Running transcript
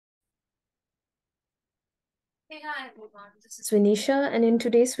Hey, hi everyone. This is Vinisha, and in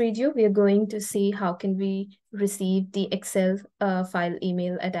today's video, we are going to see how can we receive the Excel file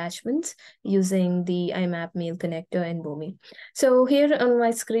email attachments using the IMAP mail connector in Boomi. So here on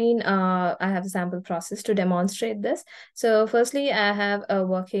my screen, I have a sample process to demonstrate this. So firstly, I have a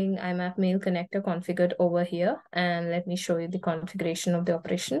working IMAP mail connector configured over here, and let me show you the configuration of the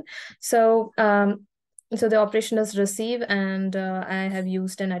operation. So the operation is receive, and I have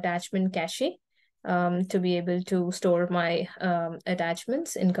used an attachment cache to be able to store my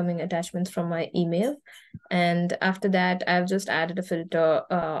attachments, incoming attachments from my email. And after that, I've just added a filter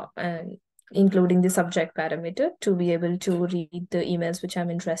and including the subject parameter to be able to read the emails which I'm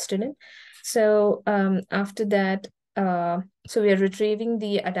interested in. So after that, so we are retrieving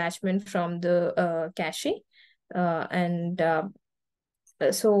the attachment from the cache. And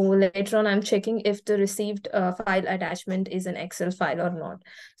So later on, I'm checking if the received file attachment is an Excel file or not.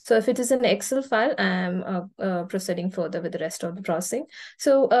 So if it is an Excel file, I'm proceeding further with the rest of the processing.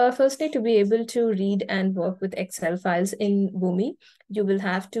 So firstly, to be able to read and work with Excel files in Boomi, you will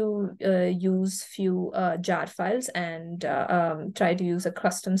have to use few jar files and try to use a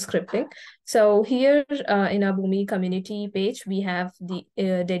custom scripting. So here in our Boomi community page, we have the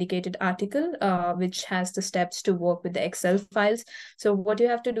dedicated article which has the steps to work with the Excel files. So what you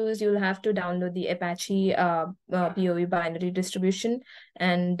have to do is you'll have to download the Apache POE binary distribution,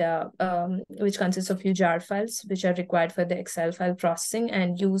 and which consists of few jar files which are required for the Excel file processing,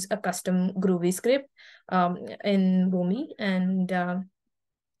 and use a custom Groovy script in Boomi. And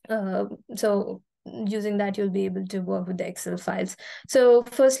so using that, you'll be able to work with the Excel files. So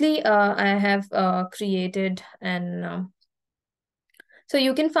firstly, I have created an so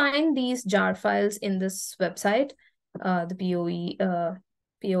you can find these jar files in this website, the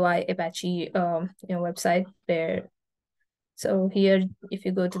POI Apache website there. So here, if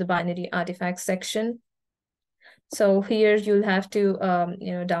you go to the binary artifacts section, so here you'll have to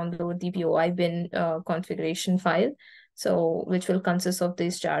download the POI bin configuration file, so which will consist of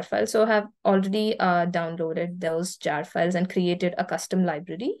these jar files. So I have already downloaded those jar files and created a custom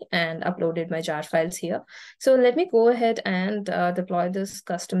library and uploaded my jar files here. So let me go ahead and deploy this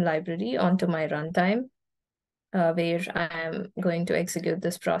custom library onto my runtime, where I am going to execute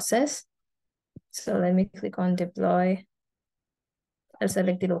this process. So let me click on deploy. I'll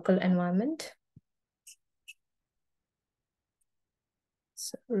select the local environment.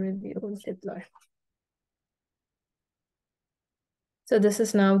 So review deploy. So this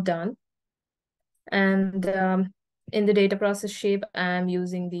is now done. And in the data process shape, I'm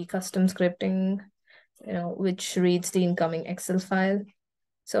using the custom scripting, which reads the incoming Excel file.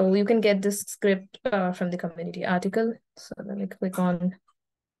 So you can get this script from the community article. So let me click on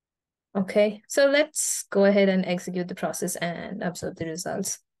OK. So let's go ahead and execute the process and observe the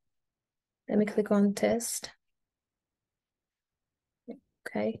results. Let me click on test.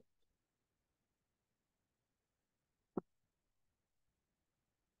 OK.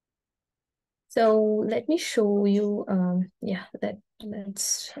 So let me show you,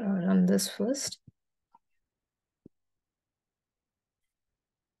 let's run this first.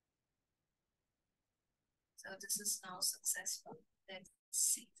 So this is now successful. Let's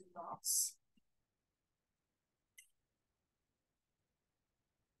see the logs.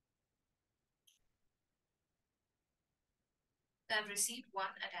 I've received one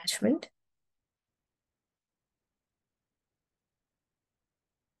attachment.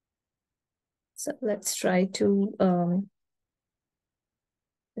 So let's try to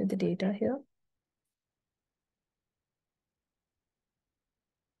with the data here.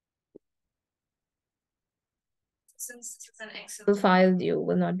 Since this is an Excel file, you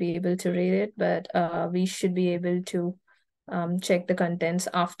will not be able to read it, but we should be able to check the contents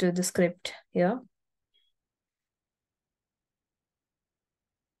after the script here.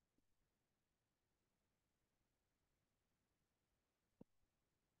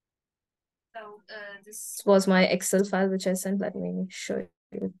 So this was my Excel file which I sent. Let me show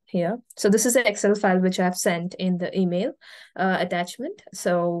you here. So this is an Excel file which I've sent in the email attachment.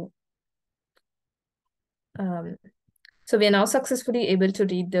 So so we are now successfully able to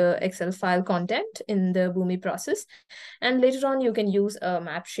read the Excel file content in the Boomi process. And later on, you can use a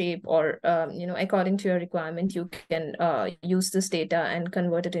map shape, or, according to your requirement, you can use this data and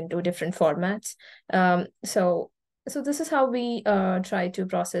convert it into different formats. So this is how we try to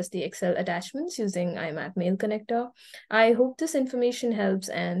process the Excel attachments using IMAP Mail Connector. I hope this information helps,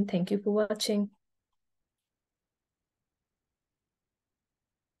 and thank you for watching.